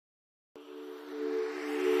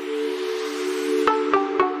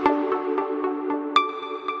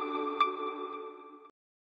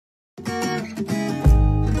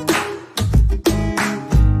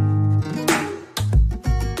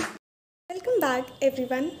back,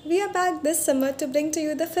 everyone. We are back this summer to bring to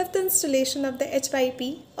you the fifth installation of the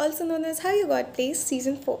HYP, also known as How You Got Placed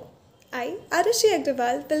Season 4. I, Arushi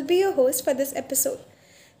Agrawal, will be your host for this episode.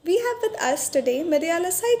 We have with us today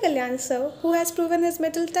Miriyala Saikalyan sir, who has proven his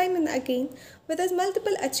mettle time and again with his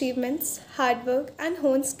multiple achievements, hard work, and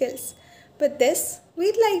honed skills. With this,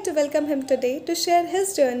 we'd like to welcome him today to share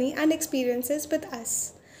his journey and experiences with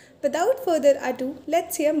us. Without further ado,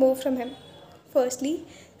 let's hear more from him. Firstly,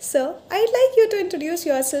 sir, I'd like you to introduce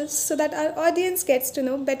yourself so that our audience gets to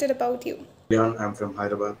know better about you. Leon, I'm from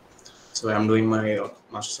Hyderabad. So I'm doing my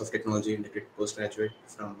Masters of Technology integrated postgraduate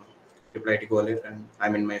from IIIT Gwalior, and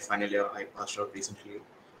I'm in my final year. I passed out recently,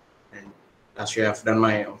 and last year I've done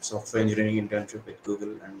my software engineering internship with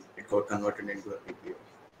Google, and it got converted into a PPO.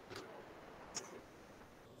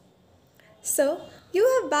 So, you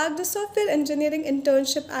have bagged a software engineering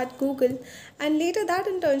internship at Google, and later that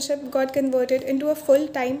internship got converted into a full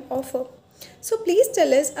time offer. So, please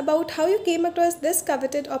tell us about how you came across this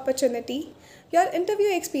coveted opportunity, your interview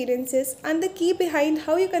experiences, and the key behind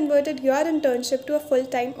how you converted your internship to a full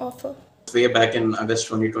time offer. Way back in August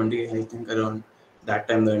 2020, I think around that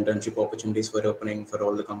time the internship opportunities were opening for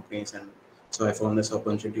all the companies, and so I found this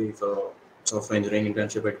opportunity for software engineering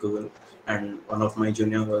internship at Google. And one of my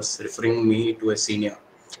junior was referring me to a senior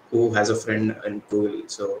who has a friend in Google.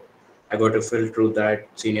 So I got referred through that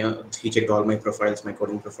senior. He checked all my profiles, my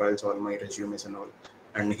coding profiles, all my resumes and all.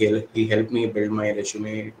 And he helped me build my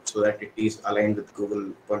resume so that it is aligned with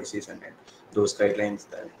Google policies and those guidelines.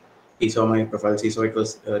 That he saw my profiles. He saw it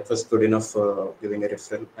was good enough for giving a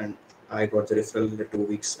referral, and I got the referral the 2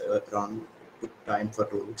 weeks around time for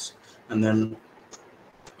 2 weeks, and then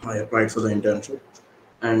I applied for the internship.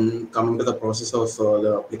 And coming to the process of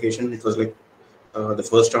the application, it was like the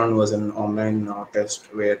first round was an online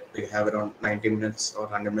test where they have around 90 minutes or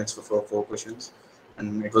 100 minutes for four questions,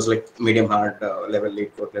 and it was like medium hard level,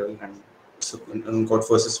 lead code level, and so in code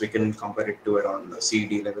forces we can compare it to around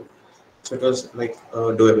CED level. So it was like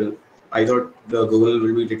doable. I thought the Google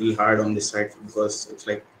will be little hard on this side because it's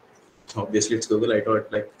like obviously it's Google. I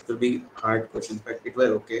thought like it will be hard questions, but it was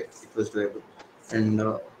okay. It was doable. And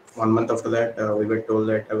 1 month after that, we were told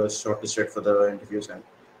that I was shortlisted for the interviews, and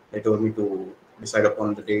they told me to decide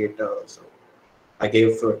upon the date. So I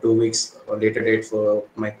gave 2 weeks or later date for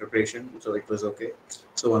my preparation, so it was okay.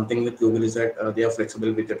 So one thing with Google is that they are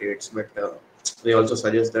flexible with the dates, but they also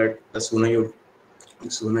suggest that the sooner you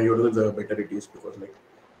do, the better it is, because like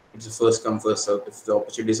it's the first come first serve. If the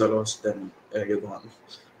opportunities are lost, then you're gone.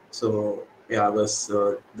 So yeah, I was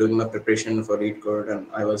doing my preparation for lead code, and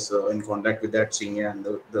I was in contact with that senior and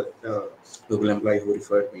the Google employee who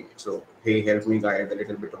referred me. So he helped me guide a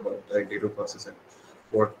little bit about the interview process and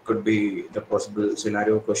what could be the possible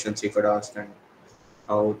scenario questions he could ask, and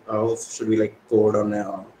how should we like code on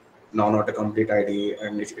a non-autocomplete ID,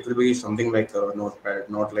 and it will be something like a notepad,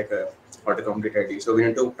 not like a autocomplete ID. So we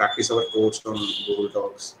need to practice our codes on Google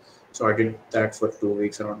Docs. So I did that for 2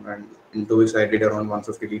 weeks around, and in 2 weeks I did around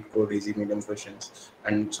 150 lead code, easy, medium questions,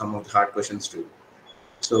 and some of the hard questions too.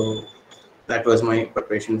 So that was my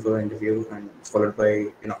preparation for interview, and followed by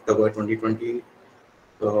in October 2020,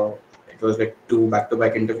 it was like two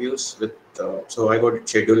back-to-back interviews with. So I got it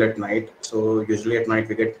scheduled at night. So usually at night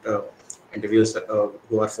we get interviews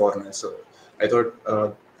who are foreigners. So I thought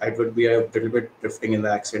I would be a little bit drifting in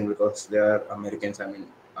the accent because they are Americans. I mean,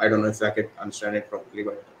 I don't know if I could understand it properly,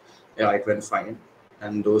 but yeah, it went fine.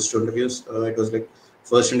 And those two interviews, it was like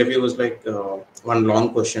first interview was like one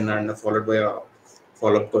long question and followed by a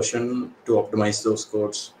follow-up question to optimize those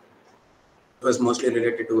codes. It was mostly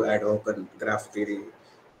related to ad hoc and graph theory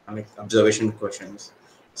and like observation questions.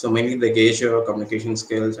 So mainly they gauge your communication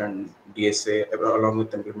skills and DSA along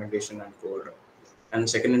with implementation and code. And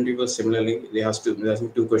second interview was similarly, they asked me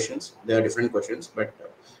two questions. They are different questions, but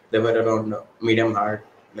they were around medium hard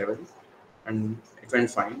level, and it went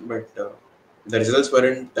fine. But the results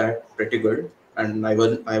weren't that pretty good, and I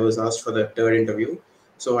was asked for the third interview.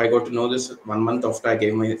 So I got to know this 1 month after I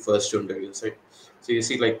gave my first two interviews. Right? So you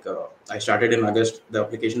see, like I started in August the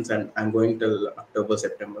applications, and I'm going till October,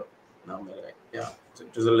 September now. Like, yeah, so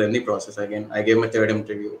it was a lengthy process. Again, I gave my third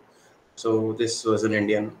interview. So this was an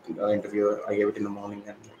Indian interviewer. I gave it in the morning,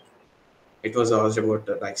 and it was asked about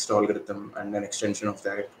the like algorithm and an extension of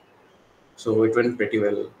that. So it went pretty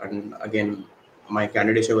well. And again, my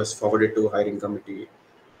candidature was forwarded to hiring committee.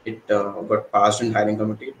 It got passed in hiring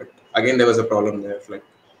committee, but again there was a problem there. Like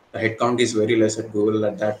the headcount is very less at Google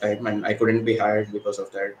at that time, and I couldn't be hired because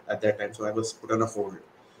of that at that time. So I was put on a hold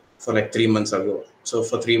for like 3 months ago. So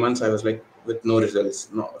for 3 months I was like with no results.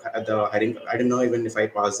 No, at the hiring, I didn't know even if I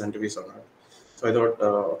passed the interviews or not. So I thought,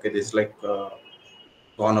 okay, this is like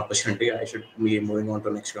gone opportunity. I should be moving on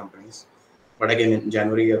to next companies. But again, in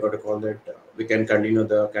January, I got a call that we can continue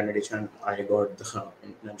the candidate, and I got the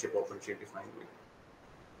internship opportunity finally.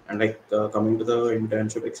 And like coming to the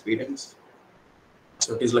internship experience,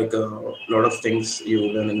 so it is like a lot of things you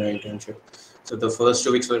learn in the internship. So the first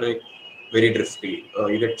 2 weeks were like very drifty.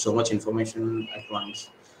 You get so much information at once.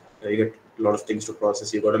 You get a lot of things to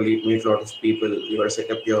process. You got to meet a lot of people. You got to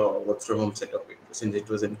set up your work from home setup since it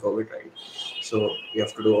was in COVID, right? So you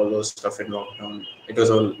have to do all those stuff in lockdown. It was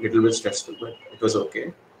a little bit stressful, but it was okay.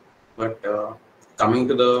 But coming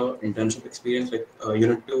to the internship experience, like you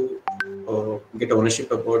need to get ownership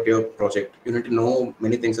about your project. You need to know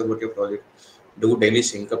many things about your project. Do daily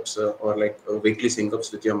sync ups or like weekly sync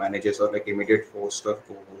ups with your managers or like immediate host or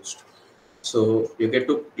co-host. So you get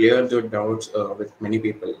to clear your doubts with many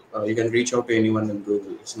people. You can reach out to anyone in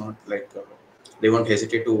Google. It's not like they won't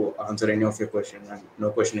hesitate to answer any of your questions, and no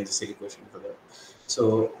question is a silly question for them.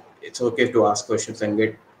 So it's okay to ask questions and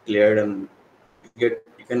get cleared, and you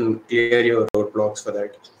can clear your roadblocks for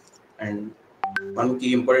that. And one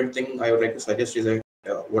key important thing I would like to suggest is that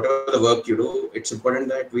whatever the work you do, it's important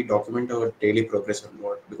that we document our daily progress on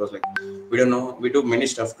what, because like we don't know, we do many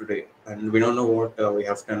stuff today and we don't know what we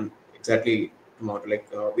have done exactly tomorrow. Like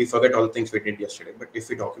we forget all the things we did yesterday, but if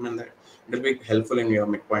we document that, it will be helpful in your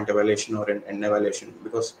midpoint evaluation or in end evaluation,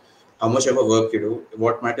 because how much ever work you do,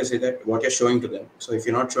 what matters is that what you're showing to them. So if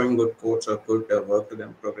you're not showing good codes or good work to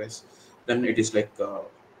them, progress, then it is like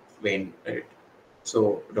vain, right?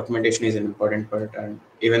 So documentation is an important part, and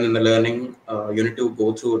even in the learning, you need to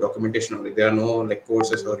go through documentation only. There are no like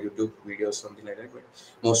courses or YouTube videos, something like that, but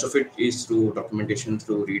most of it is through documentation,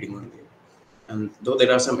 through reading only. And though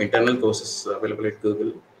there are some internal courses available at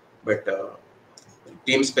Google, but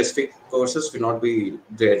team-specific courses will not be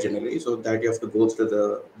there generally. So that you have to go through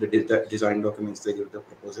the design documents they give, the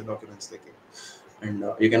proposal documents they give, and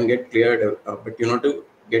you can get cleared. But you know, to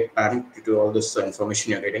get panicked to all this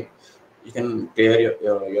information you're getting, you can clear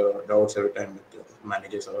your doubts every time with your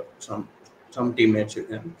managers or some teammates you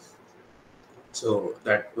can. So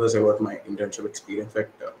that was about my internship experience. But,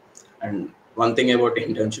 and one thing about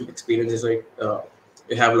internship experience is like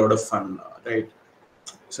you have a lot of fun, right?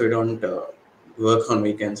 So you don't work on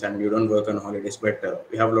weekends and you don't work on holidays, but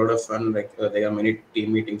we have a lot of fun. Like there are many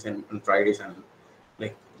team meetings on Fridays, and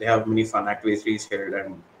like they have many fun activities held,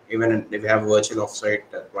 and even they have virtual offsite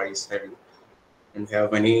twice held, and we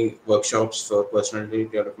have many workshops for personality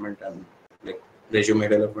development and like resume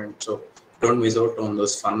development. So don't miss out on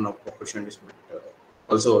those fun opportunities, but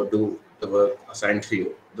also do the work assigned to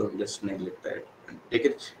you. Don't just neglect that, and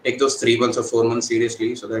take those 3 months or 4 months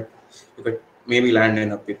seriously, so that you could maybe land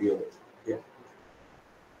in a PPO. Yeah.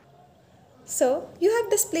 So, you have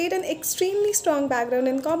displayed an extremely strong background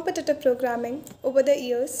in competitive programming over the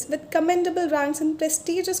years with commendable ranks in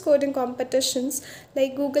prestigious coding competitions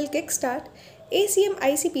like Google Kickstart,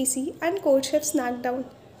 ACM-ICPC, and CodeChef Snackdown.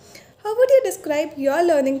 How would you describe your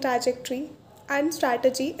learning trajectory and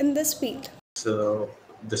strategy in this field? So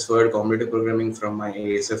this word competitive programming from my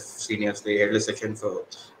ASF seniors, they held a section for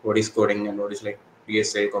what is coding and what is like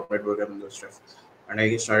PSA, competitive programming, those stuff. And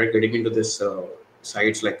I started getting into this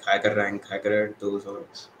sites like Hacker Rank, Hacker those. Or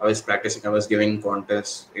I was practicing. I was giving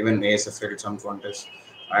contests. Even ASF held some contests.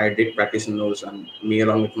 I did practice in those, and me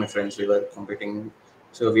along with my friends, we were competing.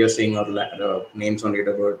 So we are seeing our names on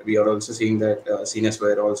leaderboard. We are also seeing that seniors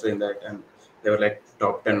were also in that, and they were like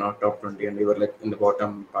top 10 or top 20, and we were like in the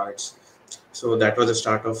bottom parts. So that was the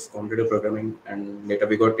start of competitive programming, and later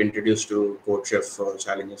we got introduced to CodeChef for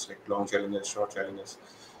challenges, like long challenges, short challenges.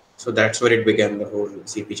 So that's where it began, the whole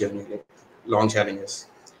CP journey, like long challenges.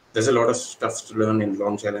 There's a lot of stuff to learn in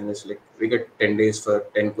long challenges. Like we get 10 days for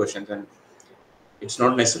 10 questions, and it's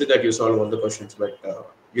not necessary that you solve all the questions, but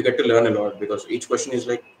you get to learn a lot, because each question is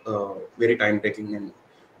like very time taking, and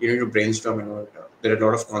you need to brainstorm and all. There are a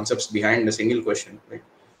lot of concepts behind a single question, right?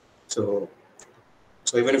 So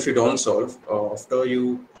so even if you don't solve, after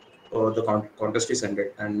you contest is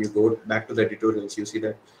ended and you go back to the tutorials, you see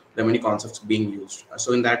that there are many concepts being used.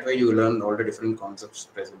 So in that way, you learn all the different concepts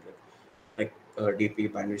presented, like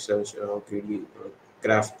DP, binary search, greedy,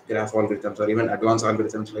 graph algorithms, or even advanced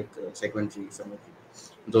algorithms like segment tree, family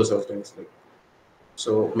tree, those are things. Like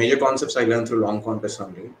so, major concepts I learned through long contests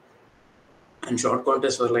only, and short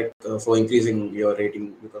contests were like for increasing your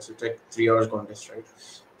rating, because it's like 3 hours contest, right?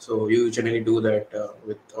 So you generally do that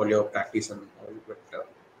with all your practice and all. But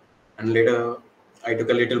and later I took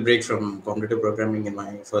a little break from competitive programming in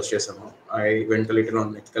my first year somehow. I went a little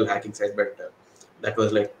on ethical hacking side, but that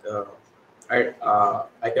was like I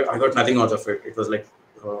got nothing out of it. It was like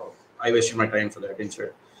I wasted my time for that.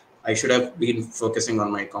 Instead, I should have been focusing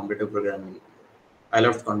on my competitive programming. I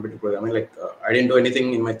loved computer programming. Like I didn't do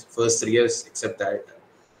anything in my first 3 years except that.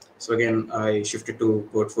 So again, I shifted to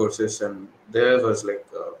code forces, and there was like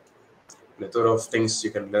a plethora of things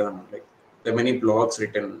you can learn. Like there are many blogs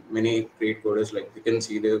written, many great coders. Like you can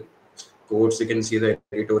see the codes, you can see the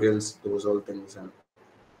editorials, those all things, and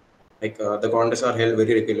like the contests are held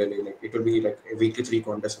very regularly. Like it will be like a weekly 3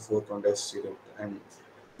 contests or 4 contests you get, and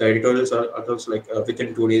the editorials are also like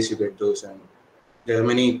within 2 days you get those, and there are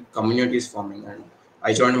many communities forming. And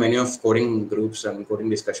I joined many of coding groups and coding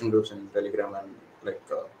discussion groups in Telegram and like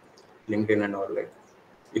LinkedIn and all. Like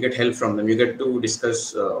you get help from them. You get to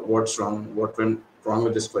discuss what's wrong, what went wrong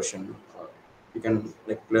with this question. You can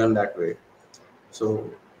like learn that way. So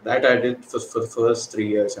that I did for the first 3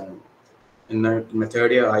 years, and in my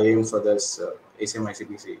third year I aimed for this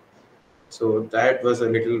ACM-ICPC. So that was a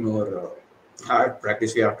little more hard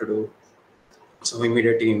practice we have to do. So we made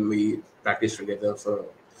a team. We practiced together for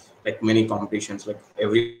like many competitions. Like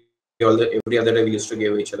every other day we used to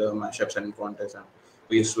give each other mashups and contests, and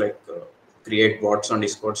we used to like create bots on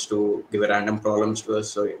Discords to give a random problems to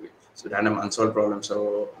us. So random unsolved problems.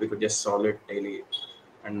 So we could just solve it daily.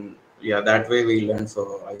 And yeah, that way we learned for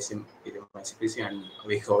ICPC, and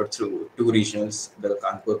we got through 2 regionals, the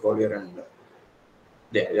Kanpur Gwalior and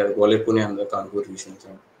the Gwalior Pune and the Kanpur regionals.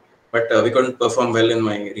 But we couldn't perform well in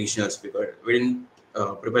my regionals because we didn't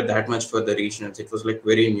prepare that much for the regionals. It was like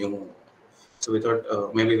very new. So we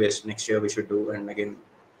thought maybe next year we should do. And again,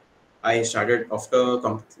 I started after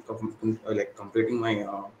like completing my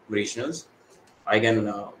regionals. I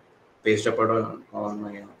can paste up on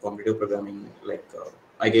my competitive programming. Like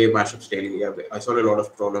I gave mashups daily. Yeah, I solved a lot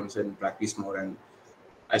of problems in practice mode, and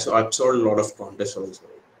I solved a lot of contests also.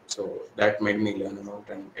 So that made me learn a lot,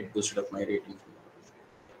 and it boosted up my rating.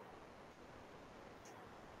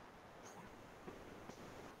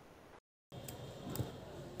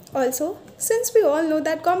 Also, since we all know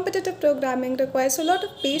that competitive programming requires a lot of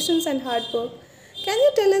patience and hard work, can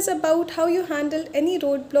you tell us about how you handled any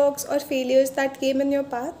roadblocks or failures that came in your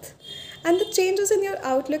path and the changes in your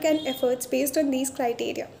outlook and efforts based on these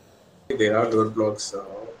criteria? There are roadblocks.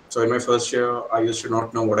 So in my first year, I used to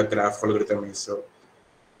not know what a graph algorithm is. So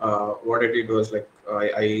what I did was like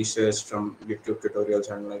I searched from YouTube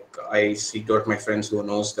tutorials, and like I seeked out my friends who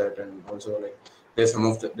knows that, and also like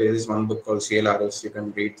there is one book called CLRS. You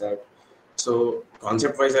can read that. So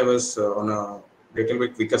concept wise, I was on a little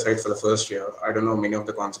bit weaker side for the first year. I don't know many of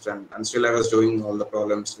the concepts, and still I was doing all the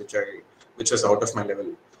problems which was out of my level.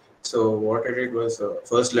 So what I did was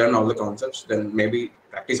first learn all the concepts, then maybe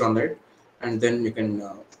practice on it, and then you can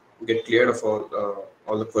get cleared of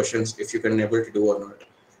all the questions if you can able to do or not.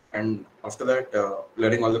 And after that,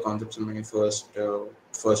 learning all the concepts in my first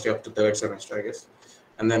year up to third semester, I guess.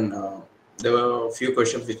 And then there were a few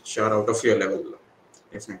questions which are out of your level,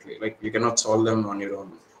 definitely. Like you cannot solve them on your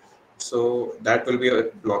own. So that will be a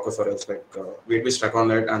blocker for us. Like we'll be stuck on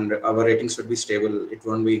that, and our ratings should be stable. It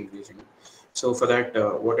won't be increasing. So for that,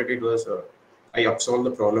 what I did was I upsolved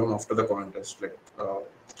the problem after the contest, like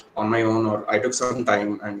on my own, or I took some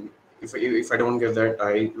time. And if I don't get that,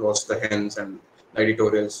 I lost the hints and the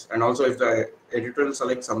editorials. And also, if the editorials are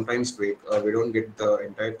like sometimes fake, we don't get the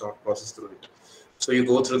entire thought process through it. So you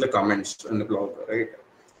go through the comments in the blog, right?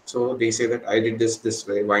 So they say that I did this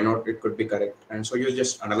way. Why not? It could be correct. And so you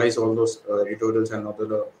just analyze all those editorials and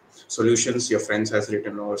other solutions your friends has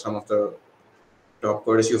written, or some of the top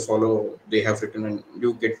coders you follow they have written, and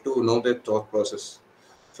you get to know their thought process.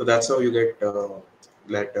 So that's how you get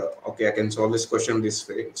that okay, I can solve this question this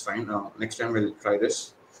way. It's fine. Next time we'll try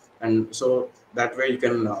this, and so that way you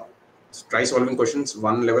can try solving questions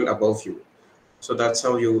one level above you. So that's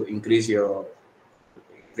how you increase your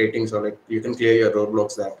ratings, or like you can clear your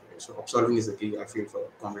roadblocks that way. So solving is the key, I feel, for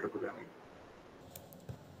computer programming.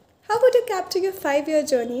 How would you capture your 5 year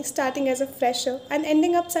journey starting as a fresher and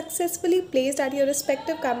ending up successfully placed at your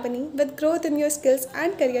respective company with growth in your skills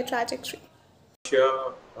and career trajectory?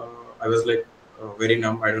 Sure, I was like very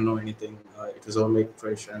numb. I don't know anything. It was all like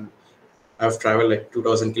fresh, and I've traveled like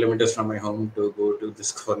 2,000 kilometers from my home to go to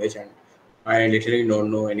this college, and I literally don't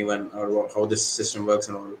know anyone or how this system works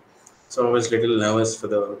and all. So I was little nervous for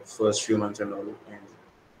the first few months and all. And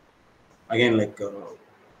again, like,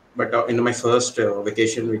 but in my first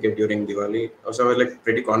vacation we get during Diwali, also I was like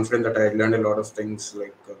pretty confident that I had learned a lot of things,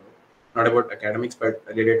 like not about academics, but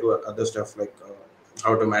related to other stuff, like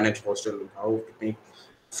how to manage hostel, how to make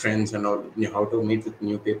friends and all, how to meet with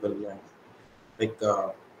new people, and like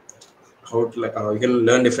how to like you can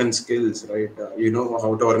learn different skills, right? You know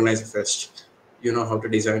how to organize a fest, you know how to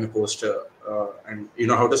design a poster, and you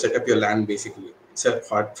know how to set up your land. Basically, it's a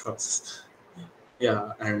hard process.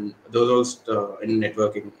 Yeah, and those also in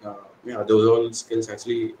networking. yeah, those all skills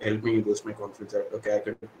actually helped me boost my confidence that okay, I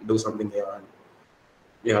could do something here. And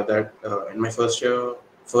yeah, that in my first year,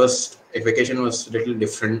 first vacation was a little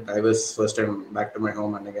different. I was first time back to my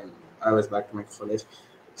home, and again I was back to my college,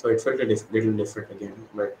 so it felt a little different again.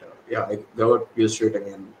 But yeah, I got used to it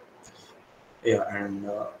again. Yeah, and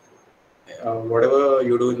whatever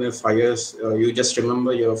you do in the 5 years, you just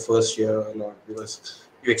remember your first year a lot because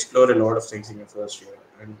you explore a lot of things in your first year,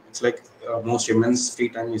 and it's like most immense free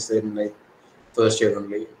time is in like first year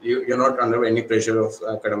only. You're not under any pressure of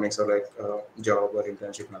academics or like job or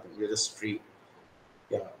internship, nothing. You're just free.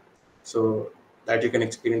 Yeah. So that you can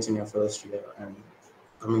experience in your first year. And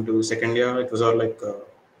coming to second year, it was all like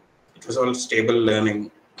it was all stable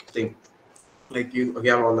learning thing. Like you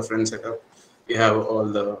have all the friends set up, you have all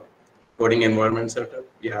the coding environment set up,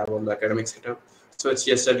 you have all the academic setup. So it's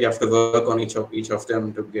just that you have to work on each of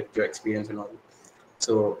them to get your experience and all.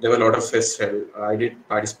 So there were a lot of fests held. I did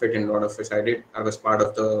participate in a lot of fests. I was part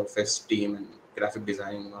of the fest team and graphic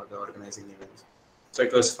designing or the organizing events. So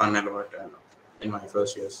it was fun a lot in my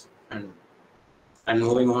first years. And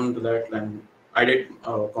moving on to that, and I did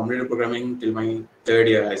computer programming till my third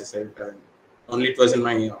year, as I said. And only it was in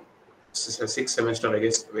my sixth semester, I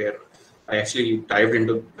guess, where I actually dived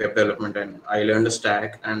into web development and I learned the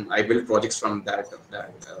stack and I built projects from that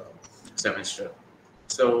semester.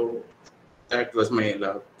 So that was my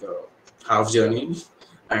half journey,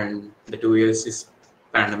 and the 2 years is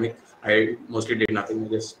pandemic. I mostly did nothing. I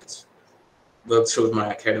just worked through my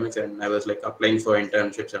academics, and I was like applying for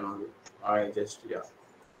internships and all. I just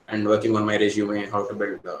and working on my resume, how to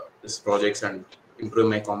build these projects and improve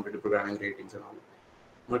my competitive programming ratings and all.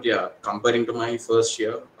 But yeah, comparing to my first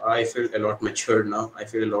year, I feel a lot matured now. I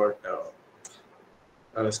feel a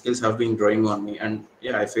lot. Skills have been growing on me, and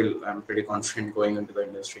yeah, I feel I'm pretty confident going into the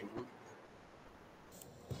industry now.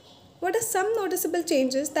 What are some noticeable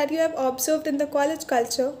changes that you have observed in the college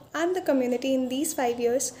culture and the community in these 5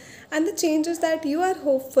 years, and the changes that you are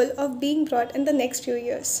hopeful of being brought in the next few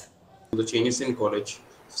years? The changes in college.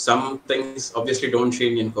 Some things obviously don't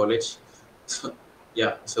change in college. So,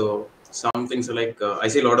 yeah, so some things are like I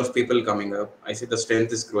see a lot of people coming up. I see the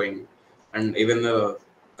strength is growing, and even the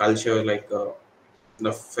culture, like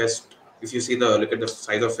the fest. If you see the look at the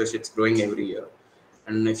size of fest, it's growing every year.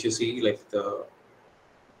 And if you see like the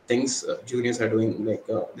things juniors are doing, like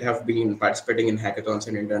they have been participating in hackathons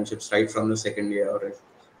and internships right from the second year or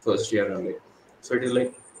first year only. So it is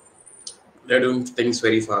like they're doing things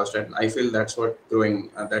very fast, and I feel that's what growing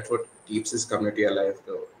that's what keeps this community alive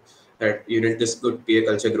though, that you need this good peer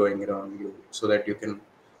culture growing around you so that you can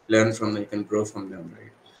learn from them, you can grow from them,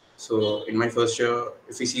 right? So in my first year,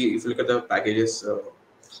 if you look at the packages,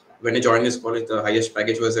 when I joined this college, the highest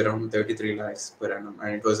package was around 33 lakhs per annum,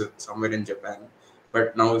 and it was somewhere in Japan.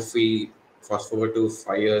 But now, if we fast forward to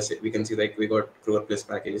 5 years, we can see like we got crore plus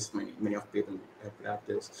packages. Many of people have grabbed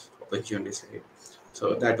this opportunities. Right?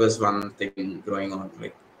 So that was one thing growing on.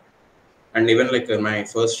 Like, and even like in my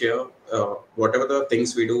first year, whatever the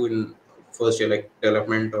things we do in first year, like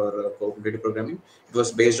development or cooperative programming, it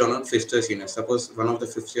was based on fifth year seniors. Suppose one of the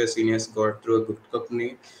fifth year seniors got through a good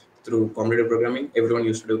company through competitive programming, everyone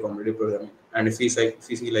used to do competitive programming. And if we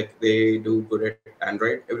see like they do good at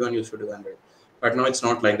Android, everyone used to do Android. But now it's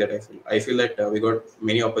not like that. I feel that we got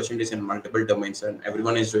many opportunities in multiple domains, and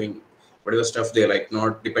everyone is doing whatever stuff they like,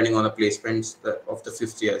 not depending on the placements of the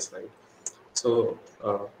fifth years, right? So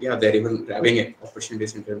yeah, they're even having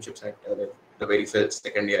opportunities internships at the very first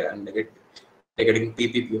second year, and they're getting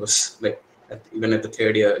PPPOs like even at the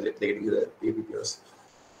third year they're getting the PPPOs.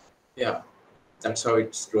 Yeah, that's how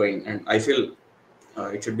it's growing, and I feel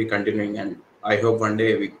it should be continuing. And I hope one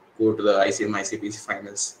day we go to the ICM-ICPC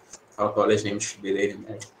finals. Our college name should be there in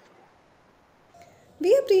that.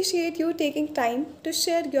 We appreciate you taking time to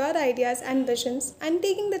share your ideas and visions and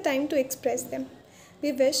taking the time to express them.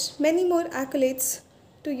 We wish many more accolades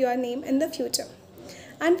to your name in the future.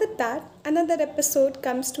 And with that, another episode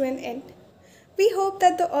comes to an end. We hope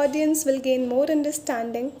that the audience will gain more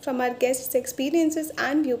understanding from our guests' experiences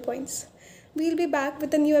and viewpoints. We'll be back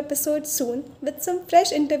with a new episode soon with some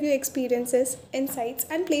fresh interview experiences, insights,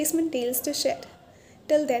 and placement tales to share.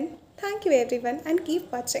 Till then, thank you everyone and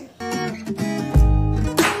keep watching.